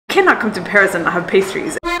Cannot come to Paris and not have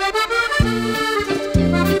pastries.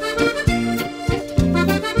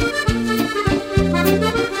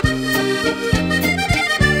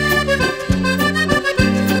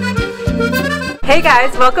 Hey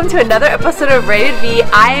guys, welcome to another episode of Rated V.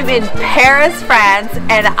 I am in Paris, France,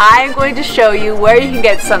 and I am going to show you where you can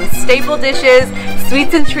get some staple dishes,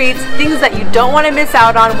 sweets and treats, things that you don't want to miss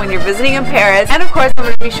out on when you're visiting in Paris. And of course, I'm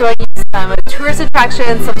going to be showing you some tourist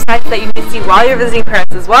attractions, some sites that you need to see while you're visiting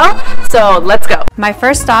Paris as well. So let's go. My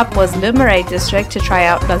first stop was Le Marais district to try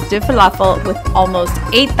out Place du Falafel with almost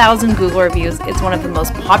 8,000 Google reviews. It's one of the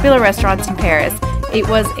most popular restaurants in Paris. It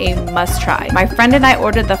was a must try. My friend and I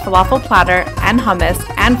ordered the falafel platter and hummus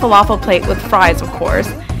and falafel plate with fries, of course.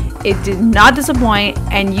 It did not disappoint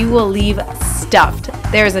and you will leave stuffed.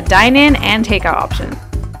 There is a dine-in and takeout option.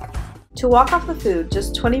 To walk off the food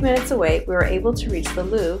just 20 minutes away, we were able to reach the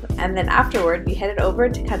Louvre, and then afterward we headed over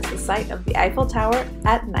to catch the sight of the Eiffel Tower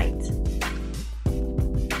at night.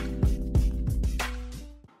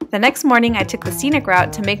 The next morning, I took the scenic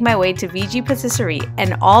route to make my way to VG Patisserie,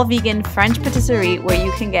 an all-vegan French patisserie where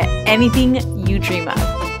you can get anything you dream of.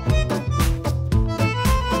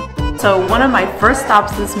 So one of my first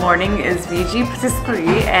stops this morning is VG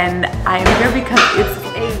Patisserie, and I am here because it's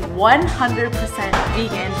a 100%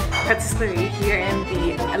 vegan patisserie here in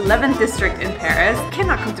the 11th district in Paris.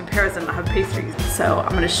 Cannot come to Paris and not have pastries, so I'm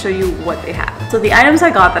going to show you what they have. So the items I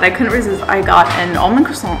got that I couldn't resist, I got an almond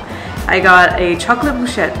croissant, I got a chocolate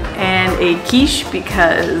bouchette, and a quiche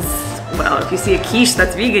because, well, if you see a quiche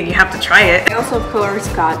that's vegan, you have to try it. I also, of course,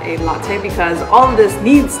 got a latte because all of this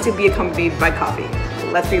needs to be accompanied by coffee.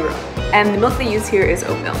 Let's be real. And the milk they use here is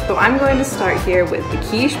oat milk. So I'm going to start here with the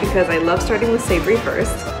quiche because I love starting with savory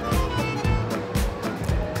first.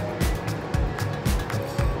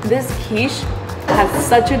 This quiche has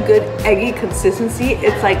such a good eggy consistency.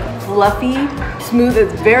 It's like fluffy, smooth,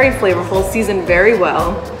 it's very flavorful, seasoned very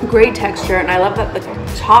well, great texture, and I love that the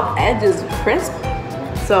top edge is crisp.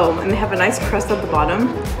 So, and they have a nice crust at the bottom,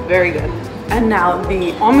 very good. And now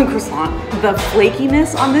the almond croissant, the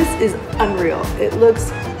flakiness on this is unreal. It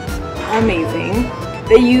looks amazing.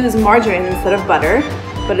 They use margarine instead of butter,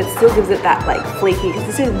 but it still gives it that like flaky, because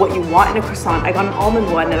this is what you want in a croissant. I got an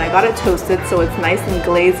almond one and I got it toasted, so it's nice and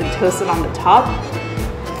glazed and toasted on the top.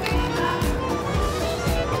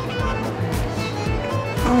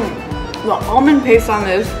 The almond paste on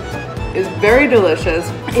this is very delicious.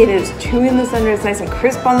 It is chewy in the center, it's nice and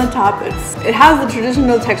crisp on the top. It has the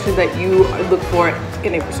traditional texture that you look for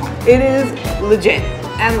in a croissant. It is legit.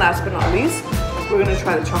 And last but not least, we're gonna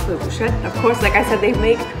try the chocolate bouchette. Of course, like I said,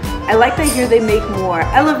 I like that here they make more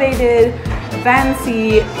elevated,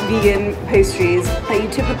 fancy vegan pastries that you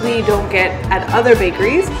typically don't get at other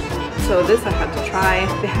bakeries. So this I had to try.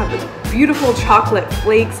 They have the beautiful chocolate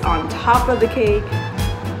flakes on top of the cake.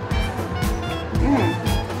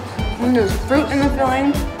 And there's fruit in the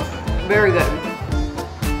filling. Very good.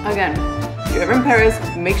 Again, if you're ever in Paris,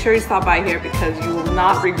 make sure you stop by here because you will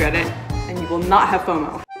not regret it and you will not have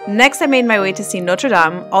FOMO. Next, I made my way to see Notre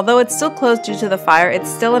Dame. Although it's still closed due to the fire, it's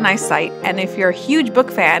still a nice sight. And if you're a huge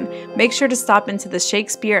book fan, make sure to stop into the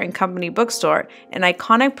Shakespeare and Company bookstore, an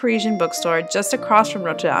iconic Parisian bookstore just across from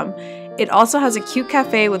Notre Dame. It also has a cute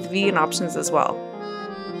cafe with vegan options as well.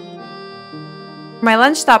 For my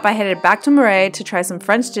lunch stop, I headed back to Marais to try some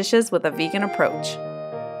French dishes with a vegan approach.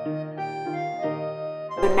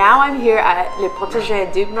 So now I'm here at Le Patisserie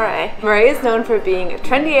du Marais. Marais is known for being a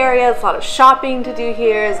trendy area. There's a lot of shopping to do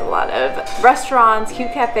here. There's a lot of restaurants,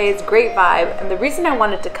 cute cafes, great vibe. And the reason I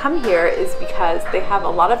wanted to come here is because they have a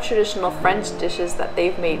lot of traditional French dishes that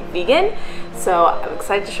they've made vegan. So I'm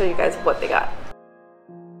excited to show you guys what they got.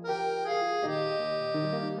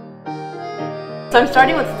 So I'm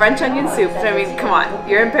starting with French onion soup. I mean, come on,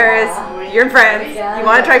 you're in Paris, you're in France, you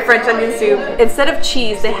want to try French onion soup. Instead of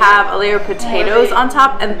cheese, they have a layer of potatoes on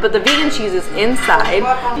top, but the vegan cheese is inside,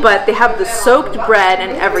 but they have the soaked bread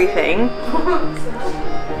and everything.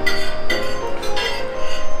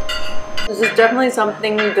 This is definitely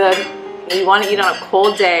something good if you want to eat on a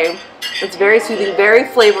cold day. It's very soothing, very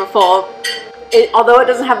flavorful. Although it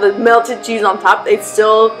doesn't have the melted cheese on top, they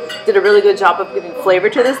still did a really good job of giving flavor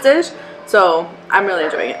to this dish. So I'm really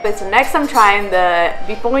enjoying it. Okay, so next I'm trying the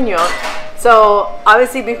beef bourguignon. So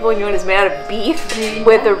obviously beef bourguignon is made out of beef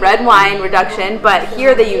with a red wine reduction, but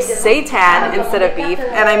here they use seitan instead of beef.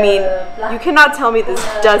 And I mean, you cannot tell me this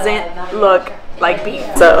doesn't look like beef.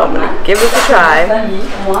 So I'm gonna give this a try.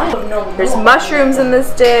 There's mushrooms in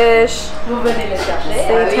this dish,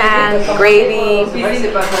 seitan, gravy.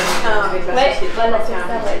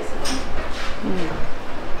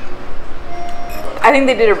 I think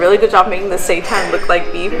they did a really good job making the seitan look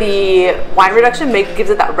like beef. The wine reduction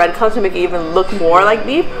gives it that red color to make it even look more like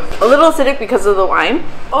beef. A little acidic because of the wine.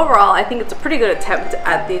 Overall, I think it's a pretty good attempt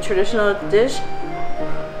at the traditional dish.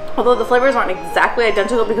 Although the flavors aren't exactly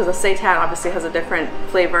identical because the seitan obviously has a different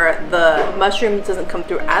flavor. The mushroom doesn't come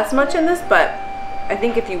through as much in this, but I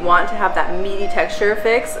think if you want to have that meaty texture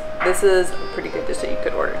fix, this is a pretty good dish that you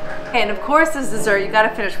could order. And of course, as dessert, you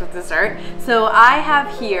gotta finish with dessert. So I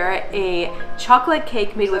have here a chocolate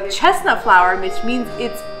cake made with chestnut flour, which means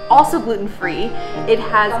it's also gluten-free. It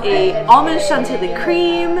has a almond chantilly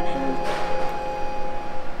cream.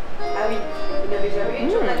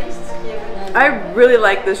 I really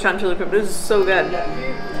like this chantilly cream. This is so good.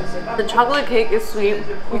 The chocolate cake is sweet.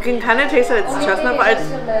 You can kind of taste that it's chestnut, but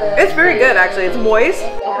it's very good actually. It's moist.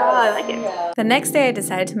 I like it. The next day I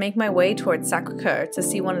decided to make my way towards Sacré-Cœur to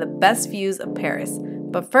see one of the best views of Paris.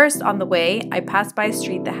 But first, on the way, I passed by a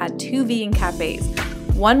street that had 2 vegan cafes.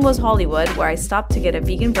 One was Hollywood, where I stopped to get a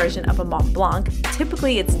vegan version of a Mont Blanc.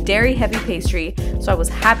 Typically, it's dairy-heavy pastry, so I was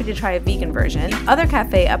happy to try a vegan version. Other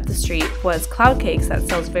cafe up the street was Cloud Cakes that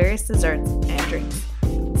sells various desserts and drinks.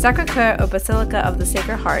 Sacré-Cœur, or Basilica of the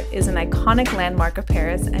Sacred Heart, is an iconic landmark of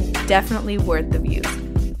Paris and definitely worth the views.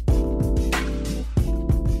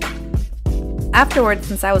 Afterwards,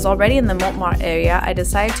 since I was already in the Montmartre area, I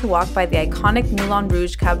decided to walk by the iconic Moulin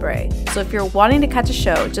Rouge Cabaret. So if you're wanting to catch a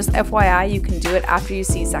show, just FYI, you can do it after you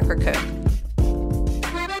see Sacré-Cœur.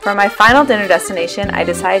 For my final dinner destination, I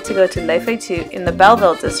decided to go to Le Feuilleton in the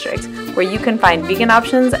Belleville district, where you can find vegan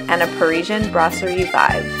options and a Parisian brasserie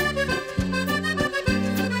vibe.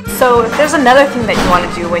 So if there's another thing that you want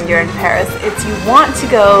to do when you're in Paris, it's you want to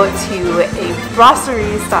go to a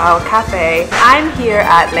brasserie style cafe. I'm here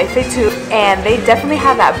at Le Feuilleton and they definitely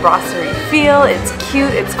have that brasserie feel. It's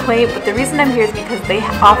cute, it's quaint, but the reason I'm here is because they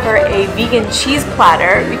offer a vegan cheese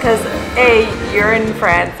platter because you're in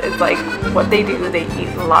France, it's like what they do, they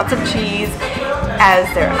eat lots of cheese as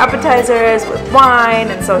their appetizers with wine,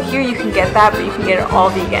 and so here you can get that, but you can get it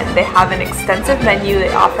all vegan. They have an extensive menu,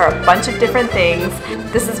 they offer a bunch of different things.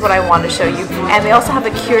 This is what I want to show you, and they also have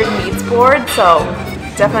a cured meats board, so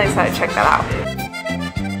definitely decided to check that out.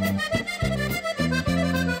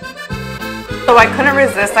 So I couldn't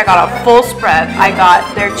resist, I got a full spread. I got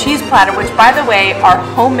their cheese platter, which by the way are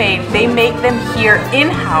homemade. They make them here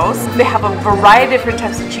in-house. They have a variety of different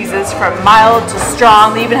types of cheeses from mild to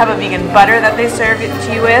strong. They even have a vegan butter that they serve it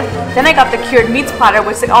to you with. Then I got the cured meats platter,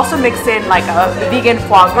 which they also mix in like a vegan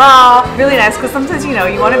foie gras. Really nice, because sometimes you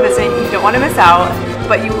want to visit, you don't want to miss out,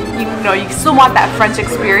 but you still want that French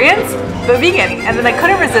experience, but vegan. And then I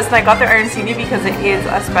couldn't resist and I got the arancini because it is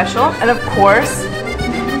a special. And of course,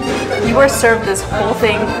 you are served this whole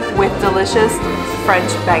thing with delicious French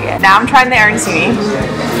baguette. Now I'm trying the arancini.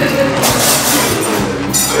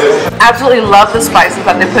 Absolutely love the spices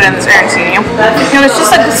that they put in this arancini. It's just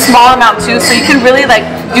like a small amount too, so you can really like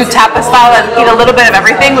do tapa style and eat a little bit of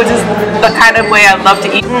everything, which is the kind of way I love to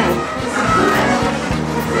eat.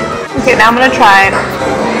 Okay, now I'm gonna try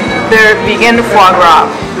their vegan foie gras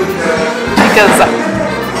because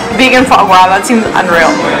vegan foie gras, that seems unreal.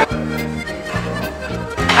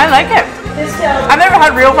 I like it. I've never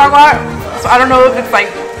had real foie gras, so I don't know if it's like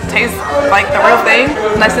tastes like the real thing,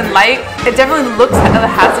 nice and light. It definitely looks like it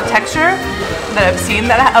has the texture that I've seen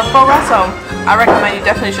of foie gras, so I recommend you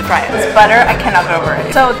definitely should try it. This butter, I cannot get over it.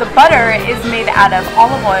 So the butter is made out of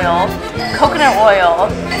olive oil, coconut oil,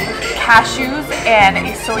 cashews, and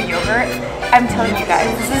a soy yogurt. I'm telling you guys,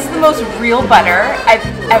 this is the most real butter I've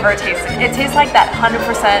ever tasted. It tastes like that 100%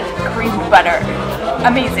 cream butter.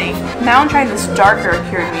 Amazing. Now I'm trying this darker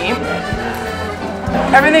cured meat.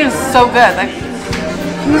 Everything is so good. Like,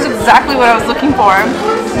 this is exactly what I was looking for.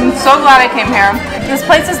 I'm so glad I came here. This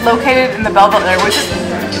place is located in the Belleville area, which is,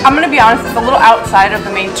 I'm gonna be honest, it's a little outside of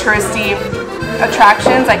the main touristy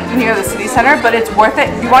attractions, like near the city center, but it's worth it.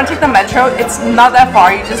 If you want to take the metro, it's not that far.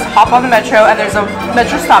 You just hop on the metro and there's a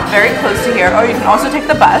metro stop very close to here, or you can also take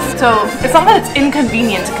the bus. So it's not that it's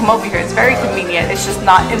inconvenient to come over here, it's very convenient. It's just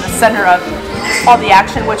not in the center of all the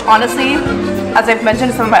action, which honestly, as I've mentioned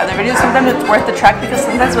in some of my other videos, sometimes it's worth the trek because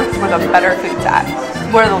sometimes it's where the better food's at,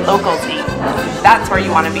 where the locals eat. That's where you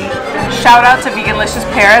want to be. Shout out to Veganlicious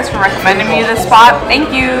Paris for recommending me this spot.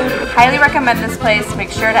 Thank you. Highly recommend this place. Make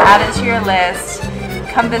sure to add it to your list.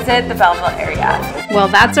 Come visit the Belleville area. Well,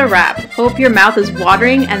 that's a wrap. Hope your mouth is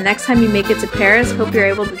watering, and next time you make it to Paris, hope you're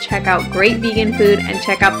able to check out great vegan food and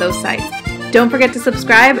check out those sites. Don't forget to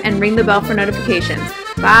subscribe and ring the bell for notifications.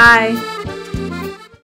 Bye!